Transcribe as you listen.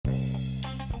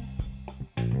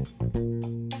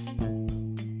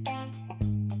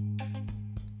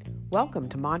Welcome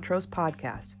to Montrose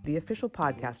Podcast, the official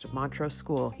podcast of Montrose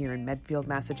School here in Medfield,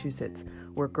 Massachusetts,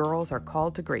 where girls are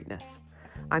called to greatness.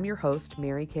 I'm your host,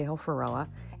 Mary Cahill Farella,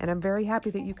 and I'm very happy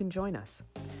that you can join us.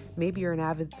 Maybe you're an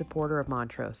avid supporter of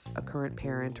Montrose, a current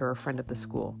parent or a friend of the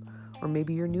school, or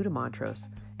maybe you're new to Montrose,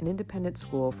 an independent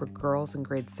school for girls in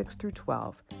grades 6 through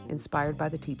 12, inspired by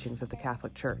the teachings of the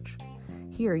Catholic Church.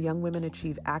 Here, young women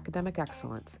achieve academic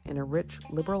excellence in a rich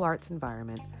liberal arts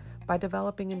environment by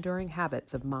developing enduring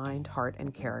habits of mind, heart,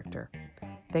 and character.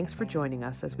 Thanks for joining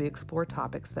us as we explore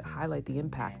topics that highlight the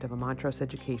impact of a Montrose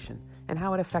education and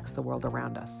how it affects the world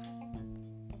around us.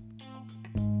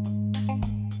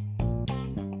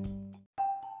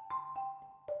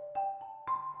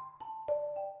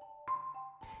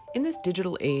 In this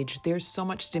digital age, there's so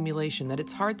much stimulation that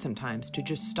it's hard sometimes to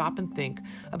just stop and think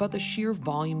about the sheer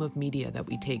volume of media that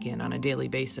we take in on a daily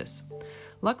basis.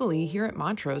 Luckily, here at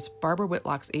Montrose, Barbara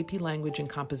Whitlock's AP Language and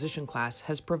Composition class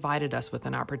has provided us with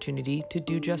an opportunity to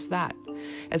do just that.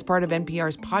 As part of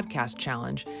NPR's podcast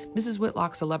challenge, Mrs.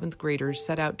 Whitlock's 11th graders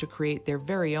set out to create their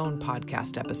very own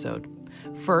podcast episode.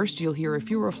 First, you'll hear a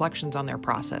few reflections on their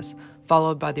process,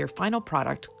 followed by their final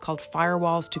product called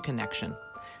Firewalls to Connection.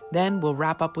 Then we'll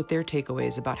wrap up with their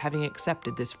takeaways about having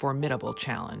accepted this formidable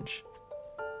challenge.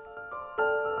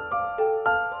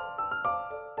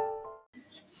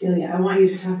 Celia, I want you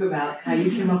to talk about how you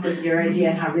came up with your idea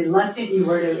and how reluctant you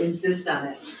were to insist on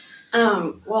it.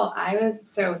 So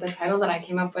the title that I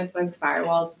came up with was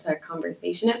Firewalls to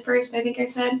Conversation at first, I think I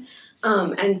said.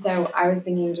 And so I was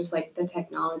thinking just like the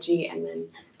technology and then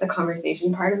the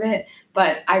conversation part of it,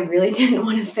 but I really didn't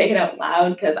want to say it out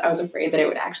loud because I was afraid that it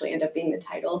would actually end up being the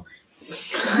title. And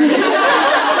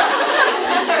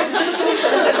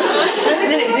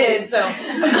then it did, so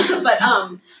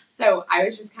I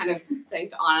was just kind of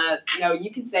saying to Anna, no, you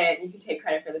can say it, you can take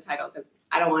credit for the title because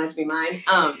I don't want it to be mine.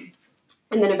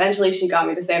 And then eventually she got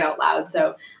me to say it out loud,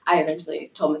 so I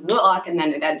eventually told Mrs. Whitlock, and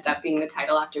then it ended up being the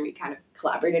title after we kind of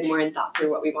collaborated more and thought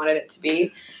through what we wanted it to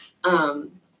be.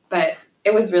 But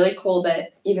it was really cool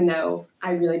that even though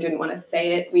I really didn't want to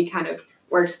say it, we kind of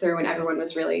worked through and everyone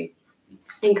was really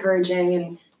encouraging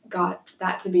and got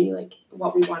that to be like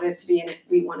what we wanted it to be. And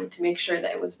we wanted to make sure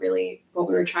that it was really what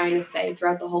we were trying to say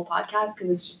throughout the whole podcast because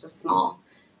it's just a small,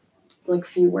 like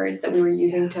few words that we were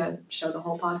using to show the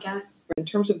whole podcast. In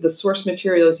terms of the source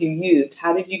materials you used,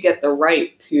 how did you get the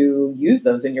right to use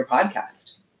those in your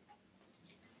podcast?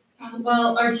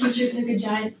 Well, our teacher took a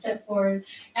giant step forward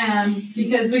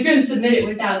because we couldn't submit it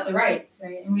without the rights,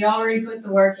 right? And we already put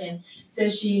the work in. So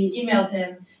she emailed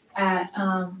him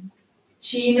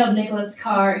she emailed Nicholas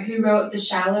Carr, who wrote The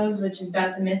Shallows, which is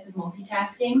about the myth of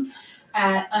multitasking,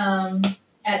 at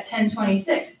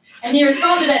 10:26. And he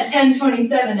responded at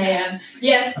 10:27 a.m.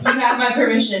 Yes, you have my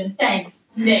permission. Thanks,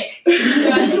 Nick.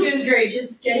 So I think it was great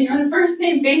just getting on a first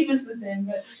name basis with him.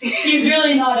 But he's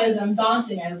really not as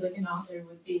daunting as like an author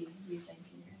would be, we think.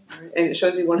 And it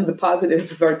shows you one of the positives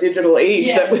of our digital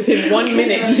age, that within 1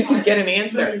 minute you can get an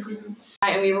answer.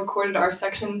 And we recorded our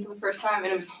section for the first time,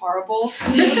 and it was horrible.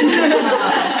 And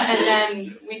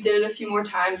then we did it a few more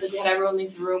times. Like we had everyone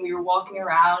leave the room. We were walking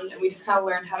around, and we just kind of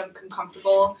learned how to become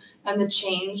comfortable. And the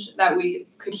change that we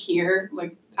could hear,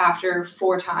 like after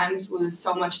 4 times, was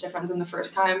so much different than the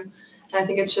first time. And I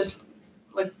think it's just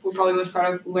like we're probably most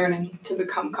proud of learning to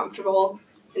become comfortable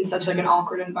in such like an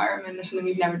awkward environment or something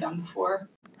we've never done before.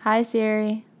 Hi,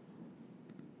 Siri.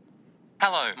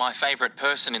 Hello, my favorite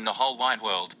person in the whole wide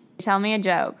world. Tell me a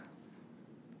joke.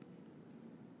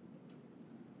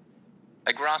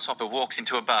 A grasshopper walks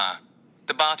into a bar.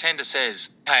 The bartender says,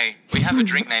 "Hey, we have a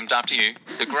drink named after you."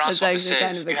 The grasshopper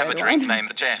says, "You have a drink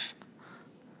named Jeff."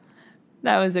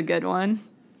 That was a good one.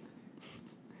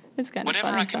 It's kind of funny.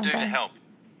 Whatever I can do to help.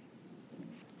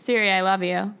 Siri, I love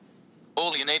you.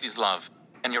 All you need is love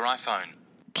and your iPhone.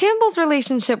 Campbell's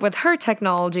relationship with her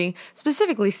technology,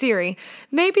 specifically Siri,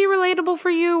 may be relatable for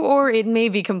you or it may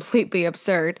be completely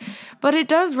absurd, but it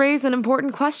does raise an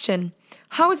important question.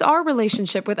 How is our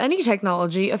relationship with any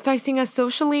technology affecting us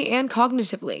socially and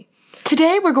cognitively?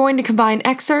 Today we're going to combine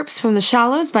excerpts from The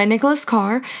Shallows by Nicholas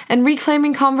Carr and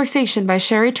Reclaiming Conversation by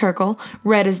Sherry Turkle,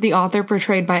 read as the author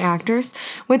portrayed by actors,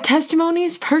 with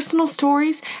testimonies, personal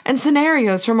stories, and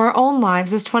scenarios from our own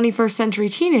lives as 21st century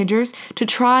teenagers to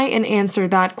try and answer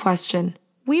that question.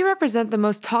 We represent the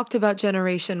most talked about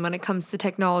generation when it comes to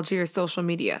technology or social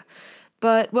media.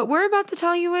 But what we're about to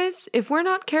tell you is, if we're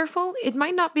not careful, it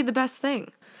might not be the best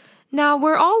thing. Now,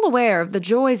 we're all aware of the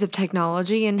joys of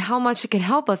technology and how much it can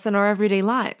help us in our everyday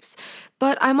lives,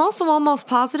 but I'm also almost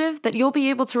positive that you'll be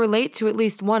able to relate to at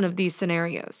least one of these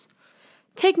scenarios.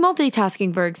 Take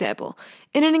multitasking, for example.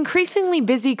 In an increasingly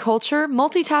busy culture,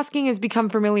 multitasking has become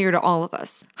familiar to all of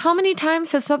us. How many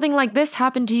times has something like this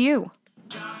happened to you?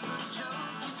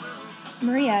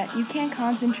 Maria, you can't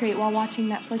concentrate while watching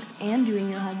Netflix and doing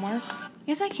your homework.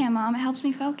 Yes, I can, Mom. It helps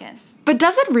me focus. But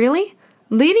does it really?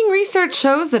 Leading research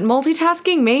shows that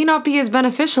multitasking may not be as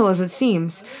beneficial as it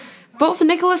seems. Both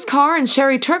Nicholas Carr and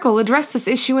Sherry Turkle address this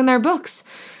issue in their books.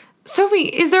 Sophie,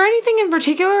 is there anything in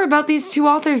particular about these two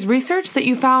authors' research that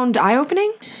you found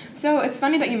eye-opening? So it's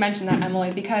funny that you mentioned that,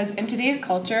 Emily, because in today's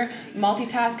culture,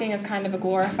 multitasking is kind of a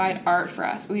glorified art for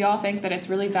us. We all think that it's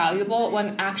really valuable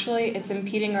when actually it's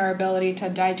impeding our ability to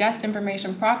digest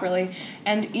information properly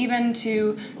and even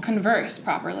to converse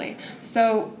properly.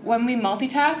 So when we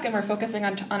multitask and we're focusing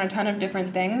on a ton of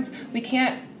different things, we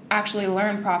can't actually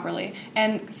learn properly.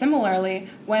 And similarly,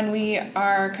 when we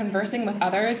are conversing with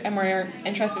others and we're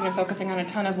interested in focusing on a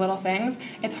ton of little things,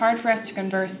 it's hard for us to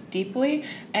converse deeply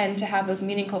and to have those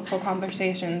meaningful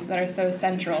conversations that are so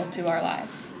central to our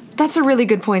lives. That's a really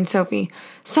good point, Sophie.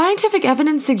 Scientific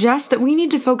evidence suggests that we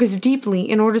need to focus deeply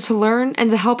in order to learn and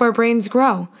to help our brains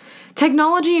grow.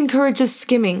 Technology encourages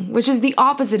skimming, which is the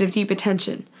opposite of deep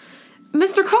attention.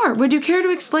 Mr. Carr, would you care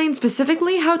to explain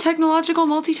specifically how technological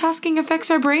multitasking affects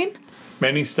our brain?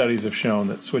 Many studies have shown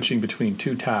that switching between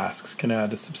two tasks can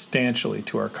add substantially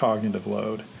to our cognitive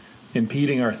load,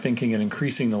 impeding our thinking and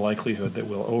increasing the likelihood that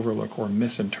we'll overlook or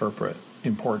misinterpret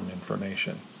important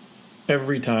information.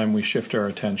 Every time we shift our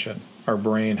attention, our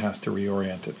brain has to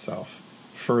reorient itself,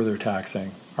 further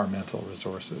taxing our mental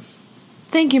resources.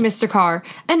 Thank you, Mr. Carr.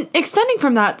 And extending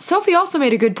from that, Sophie also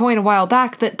made a good point a while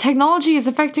back that technology is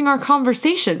affecting our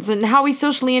conversations and how we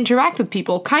socially interact with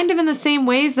people, kind of in the same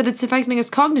ways that it's affecting us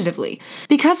cognitively.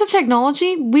 Because of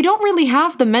technology, we don't really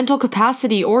have the mental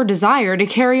capacity or desire to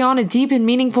carry on a deep and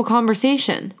meaningful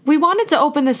conversation. We wanted to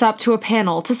open this up to a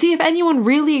panel to see if anyone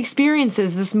really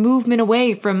experiences this movement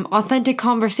away from authentic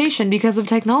conversation because of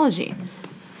technology.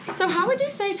 So how would you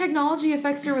say technology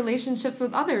affects your relationships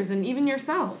with others and even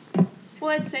yourselves? Well,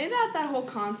 I'd say that whole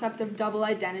concept of double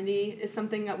identity is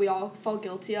something that we all fall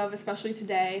guilty of, especially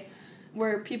today,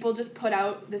 where people just put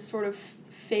out this sort of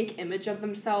fake image of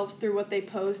themselves through what they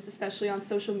post, especially on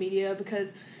social media,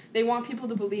 because they want people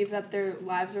to believe that their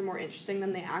lives are more interesting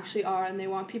than they actually are, and they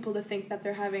want people to think that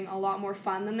they're having a lot more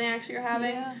fun than they actually are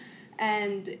having. Yeah.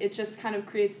 And it just kind of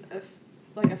creates a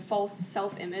false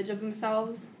self-image of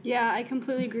themselves. Yeah, I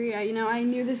completely agree. I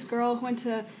knew this girl who went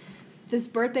to this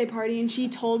birthday party, and she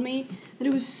told me that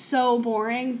it was so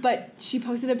boring, but she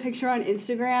posted a picture on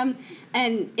Instagram,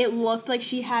 and it looked like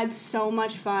she had so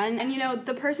much fun. And,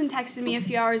 the person texted me a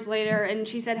few hours later, and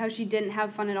she said how she didn't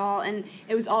have fun at all, and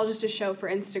it was all just a show for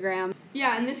Instagram.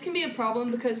 Yeah, and this can be a problem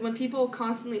because when people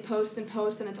constantly post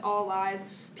and it's all lies,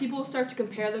 people start to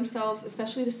compare themselves,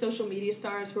 especially to social media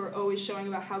stars who are always showing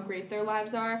about how great their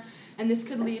lives are, and this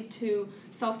could lead to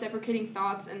self-deprecating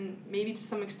thoughts and maybe to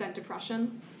some extent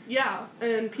depression. Yeah,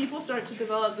 and people start to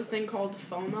develop the thing called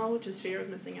FOMO, which is fear of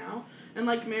missing out. And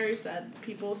like Mary said,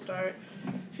 people start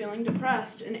feeling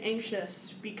depressed and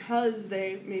anxious because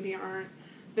they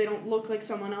don't look like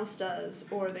someone else does,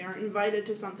 or they aren't invited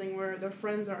to something where their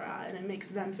friends are at, and it makes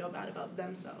them feel bad about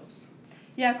themselves.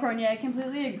 Yeah, Courtney, I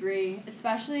completely agree,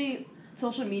 especially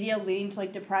social media leading to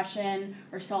depression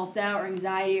or self-doubt or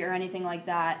anxiety or anything like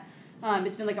that.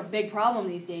 It's been a big problem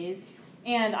these days.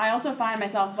 And I also find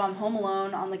myself, if I'm home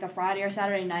alone on a Friday or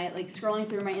Saturday night, scrolling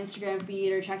through my Instagram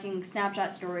feed or checking Snapchat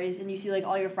stories, and you see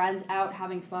all your friends out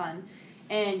having fun,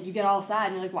 and you get all sad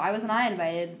and you're like, why wasn't I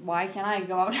invited? Why can't I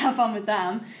go out and have fun with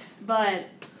them? But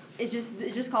it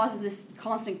just causes this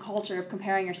constant culture of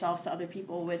comparing yourselves to other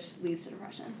people, which leads to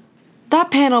depression. That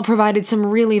panel provided some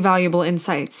really valuable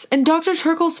insights, and Dr.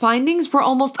 Turkle's findings were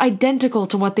almost identical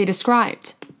to what they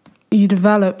described. You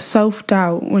develop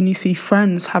self-doubt when you see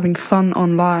friends having fun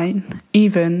online,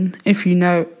 even if you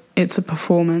know it's a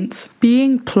performance.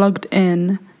 Being plugged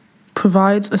in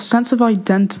provides a sense of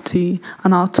identity,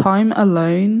 and our time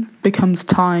alone becomes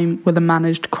time with a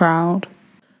managed crowd.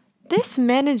 This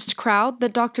managed crowd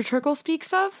that Dr. Turkle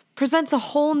speaks of presents a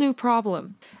whole new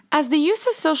problem. As the use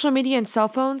of social media and cell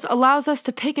phones allows us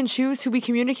to pick and choose who we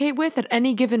communicate with at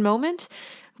any given moment,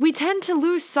 we tend to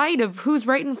lose sight of who's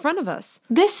right in front of us.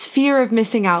 This fear of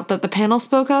missing out that the panel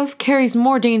spoke of carries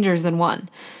more dangers than one.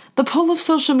 The pull of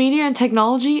social media and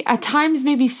technology at times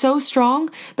may be so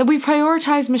strong that we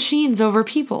prioritize machines over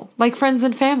people, like friends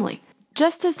and family.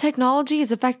 Just as technology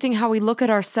is affecting how we look at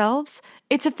ourselves,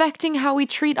 it's affecting how we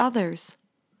treat others.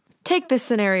 Take this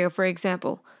scenario, for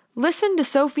example. Listen to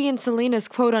Sophie and Selena's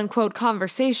quote-unquote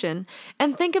conversation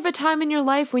and think of a time in your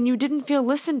life when you didn't feel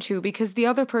listened to because the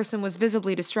other person was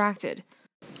visibly distracted.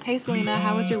 Hey Selena,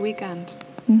 how was your weekend?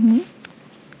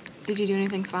 Did you do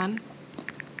anything fun?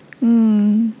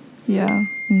 Yeah.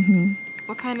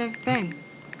 What kind of thing?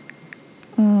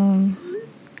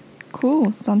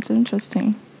 Cool. Sounds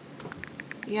interesting.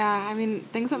 Yeah, I mean,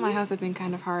 things at my house have been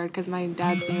kind of hard because my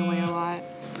dad's been away a lot.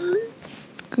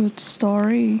 Good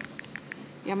story.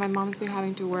 Yeah, my mom's been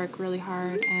having to work really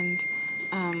hard, and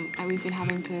we've been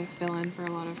having to fill in for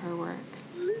a lot of her work.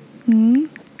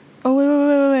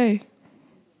 Oh, wait.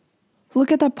 Look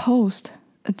at that post.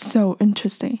 It's so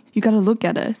interesting. You gotta look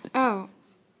at it. Oh.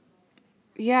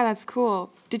 Yeah, that's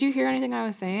cool. Did you hear anything I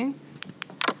was saying?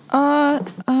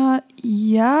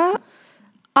 Yeah?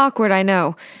 Awkward, I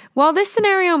know. While this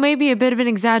scenario may be a bit of an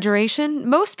exaggeration,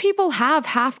 most people have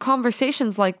half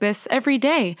conversations like this every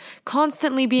day,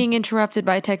 constantly being interrupted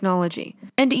by technology.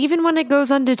 And even when it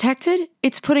goes undetected,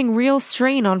 it's putting real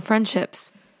strain on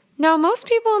friendships. Now, most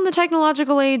people in the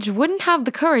technological age wouldn't have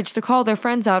the courage to call their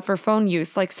friends out for phone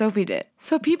use like Sophie did.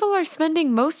 So people are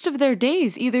spending most of their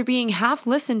days either being half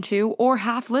listened to or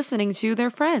half listening to their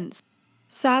friends.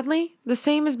 Sadly, the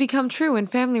same has become true in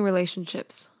family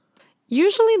relationships.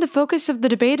 Usually the focus of the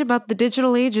debate about the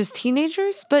digital age is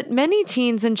teenagers, but many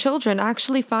teens and children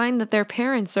actually find that their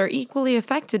parents are equally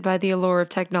affected by the allure of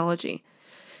technology.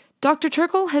 Dr.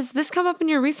 Turkle, has this come up in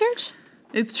your research?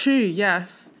 It's true,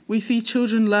 yes. We see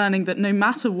children learning that no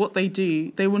matter what they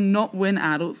do, they will not win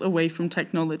adults away from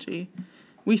technology.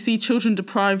 We see children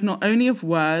deprived not only of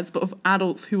words, but of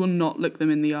adults who will not look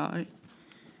them in the eye.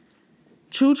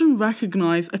 Children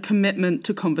recognize a commitment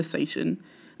to conversation,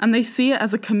 and they see it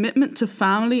as a commitment to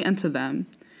family and to them.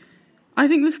 I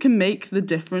think this can make the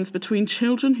difference between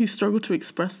children who struggle to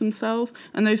express themselves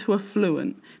and those who are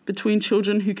fluent, between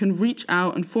children who can reach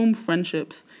out and form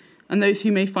friendships and those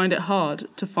who may find it hard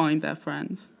to find their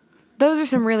friends. Those are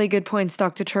some really good points,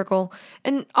 Dr. Turkle.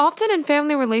 And often in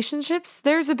family relationships,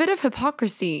 there's a bit of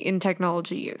hypocrisy in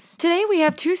technology use. Today we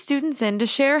have 2 students in to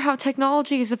share how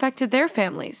technology has affected their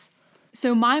families.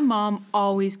 So my mom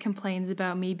always complains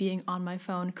about me being on my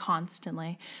phone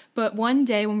constantly. But one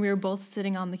day when we were both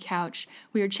sitting on the couch,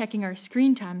 we were checking our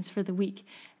screen times for the week.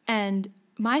 And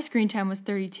my screen time was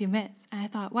 32 minutes. And I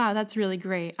thought, wow, that's really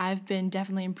great. I've been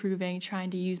definitely improving, trying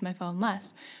to use my phone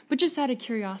less. But just out of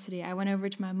curiosity, I went over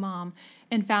to my mom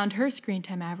and found her screen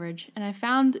time average. And I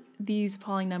found these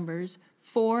appalling numbers,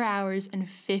 4 hours and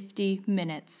 50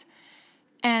 minutes.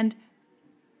 And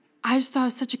I just thought it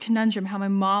was such a conundrum how my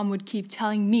mom would keep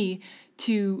telling me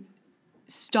to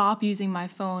stop using my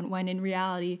phone when in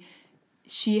reality,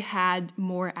 she had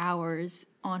more hours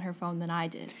on her phone than I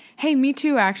did. Hey, me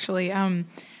too, actually. A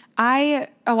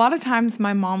lot of times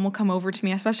my mom will come over to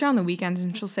me, especially on the weekends,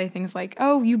 and she'll say things like,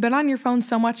 oh, you've been on your phone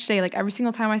so much today. Like every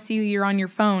single time I see you, you're on your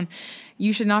phone.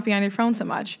 You should not be on your phone so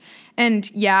much.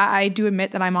 And yeah, I do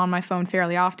admit that I'm on my phone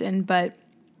fairly often, but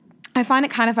I find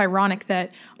it kind of ironic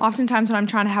that oftentimes when I'm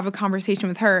trying to have a conversation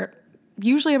with her,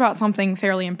 usually about something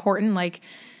fairly important, like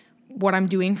what I'm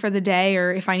doing for the day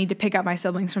or if I need to pick up my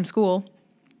siblings from school,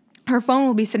 her phone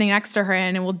will be sitting next to her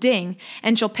and it will ding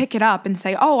and she'll pick it up and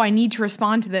say, oh, I need to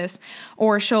respond to this.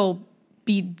 Or she'll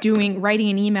be writing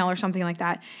an email or something like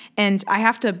that. And I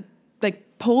have to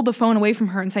pull the phone away from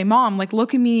her and say, Mom,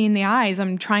 look at me in the eyes.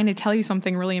 I'm trying to tell you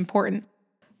something really important.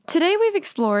 Today we've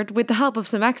explored, with the help of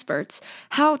some experts,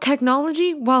 how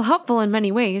technology, while helpful in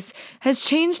many ways, has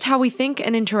changed how we think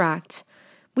and interact.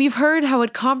 We've heard how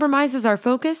it compromises our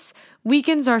focus,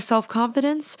 weakens our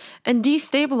self-confidence, and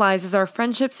destabilizes our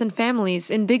friendships and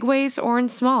families in big ways or in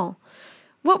small.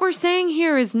 What we're saying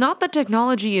here is not that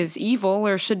technology is evil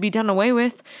or should be done away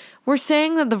with. We're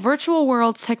saying that the virtual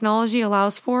worlds technology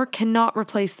allows for cannot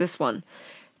replace this one.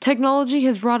 Technology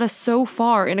has brought us so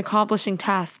far in accomplishing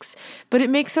tasks, but it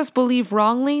makes us believe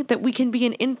wrongly that we can be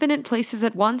in infinite places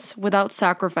at once without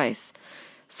sacrifice.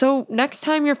 So next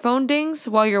time your phone dings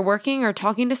while you're working or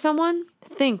talking to someone,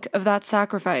 think of that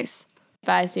sacrifice.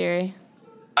 Bye, Siri.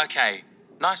 Okay,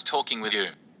 nice talking with you.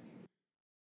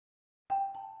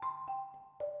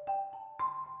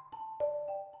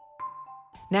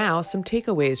 Now, some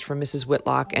takeaways from Mrs.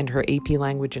 Whitlock and her AP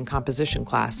Language and Composition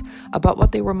class about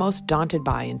what they were most daunted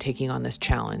by in taking on this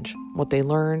challenge, what they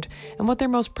learned, and what they're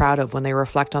most proud of when they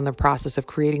reflect on the process of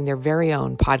creating their very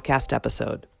own podcast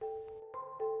episode.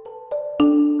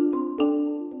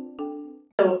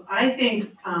 So I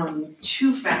think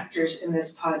 2 factors in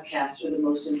this podcast are the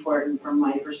most important from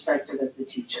my perspective as the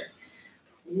teacher.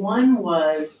 One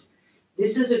was,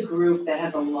 this is a group that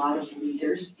has a lot of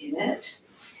leaders in it.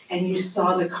 And you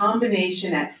saw the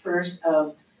combination at first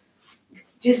of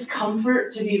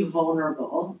discomfort to be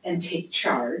vulnerable and take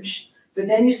charge. But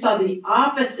then you saw the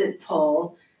opposite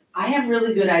pull I have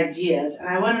really good ideas and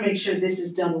I want to make sure this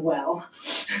is done well.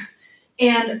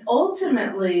 And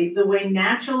ultimately, the way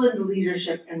natural and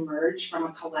leadership emerged from a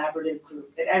collaborative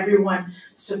group, that everyone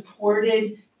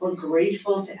supported, were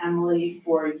grateful to Emily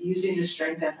for using the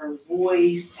strength of her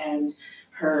voice and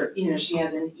her, she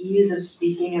has an ease of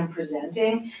speaking and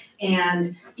presenting.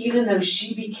 And even though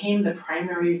she became the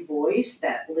primary voice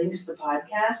that links the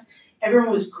podcast,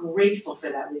 everyone was grateful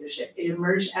for that leadership. It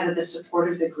emerged out of the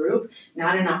support of the group,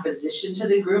 not in opposition to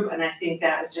the group. And I think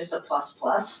that is just a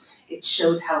plus. It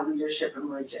shows how leadership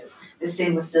emerges. The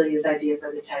same with Celia's idea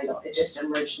for the title. It just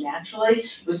emerged naturally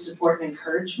with support and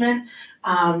encouragement.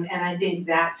 And I think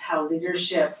that's how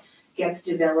leadership gets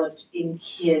developed in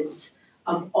kids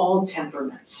of all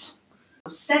temperaments.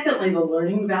 Secondly, the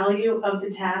learning value of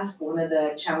the task. One of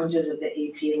the challenges of the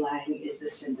AP Lang is the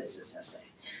synthesis essay.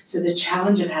 So the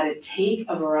challenge of how to take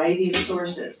a variety of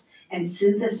sources and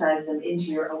synthesize them into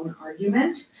your own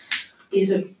argument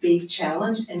is a big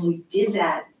challenge, and we did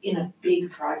that in a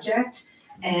big project.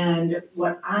 And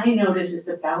what I notice is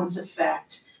the bounce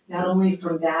effect, not only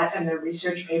from that and their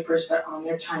research papers, but on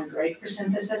their timed right for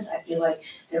synthesis. I feel like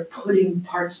they're putting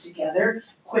parts together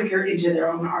quicker into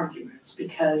their own arguments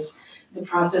because the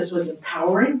process was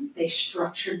empowering. They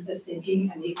structured the thinking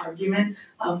and the argument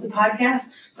of the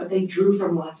podcast, but they drew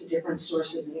from lots of different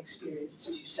sources and experience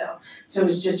to do so. So it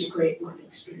was just a great learning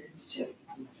experience too.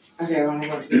 Okay, I want to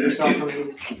go to yourself on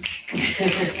these.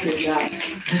 Good job.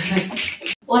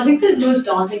 Well, I think the most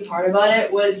daunting part about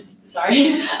it was,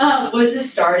 was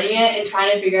just starting it and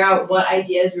trying to figure out what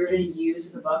ideas we were going to use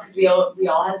with the book, because we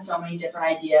all had so many different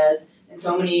ideas and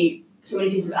so many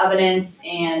pieces of evidence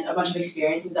and a bunch of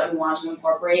experiences that we wanted to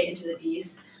incorporate into the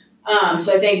piece.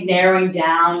 So I think narrowing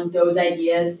down those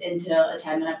ideas into a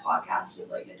 10-minute podcast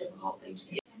was like a difficult thing to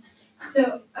do.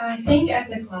 So I think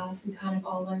as a class, we kind of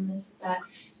all learned this, that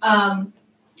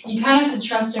you kind of have to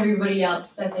trust everybody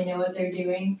else that they know what they're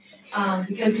doing,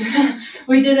 because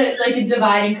we did it like a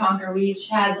divide and conquer. We each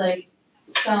had like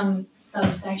some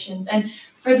subsections, and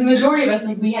for the majority of us,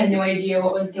 like we had no idea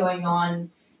what was going on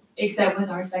except with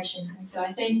our section. And so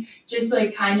I think just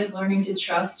like kind of learning to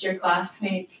trust your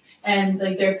classmates and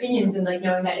like their opinions and like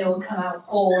knowing that it will come out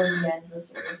whole in the end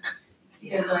was really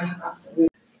a good learning process.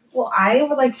 Well, I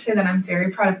would like to say that I'm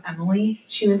very proud of Emily.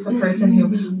 She was the person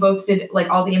who both did like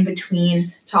all the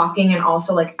in-between talking and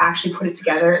also like actually put it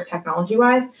together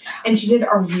technology-wise. And she did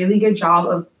a really good job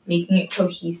of making it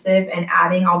cohesive and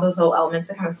adding all those little elements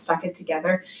that kind of stuck it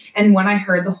together. And when I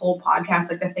heard the whole podcast,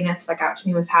 like the thing that stuck out to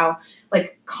me was how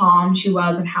like calm she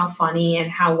was and how funny and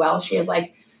how well she had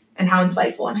like, and how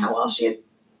insightful and how well she had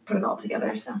put it all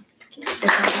together. So.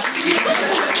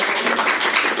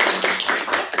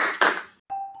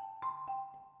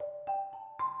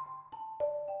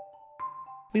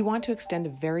 We want to extend a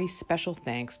very special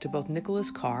thanks to both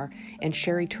Nicholas Carr and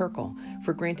Sherry Turkle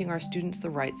for granting our students the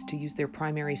rights to use their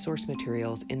primary source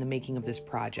materials in the making of this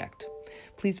project.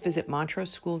 Please visit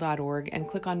montroseschool.org and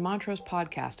click on Montrose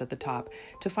Podcast at the top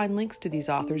to find links to these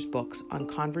authors' books on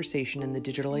conversation in the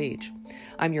digital age.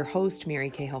 I'm your host, Mary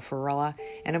Cahill Farella,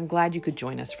 and I'm glad you could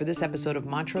join us for this episode of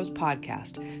Montrose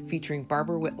Podcast featuring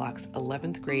Barbara Whitlock's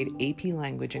 11th grade AP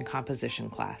Language and Composition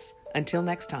class. Until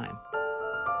next time.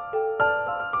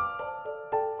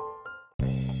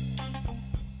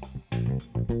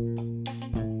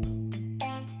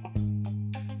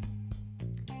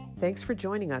 Thanks for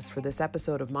joining us for this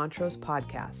episode of Montrose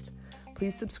Podcast.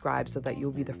 Please subscribe so that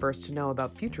you'll be the first to know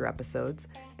about future episodes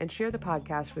and share the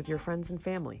podcast with your friends and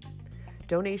family.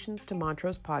 Donations to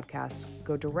Montrose Podcast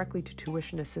go directly to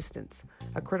tuition assistance,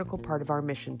 a critical part of our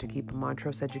mission to keep a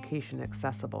Montrose education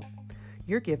accessible.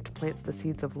 Your gift plants the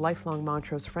seeds of lifelong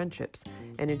Montrose friendships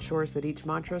and ensures that each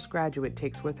Montrose graduate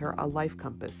takes with her a life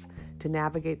compass to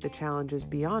navigate the challenges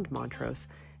beyond Montrose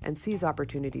and seize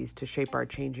opportunities to shape our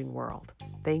changing world.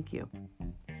 Thank you.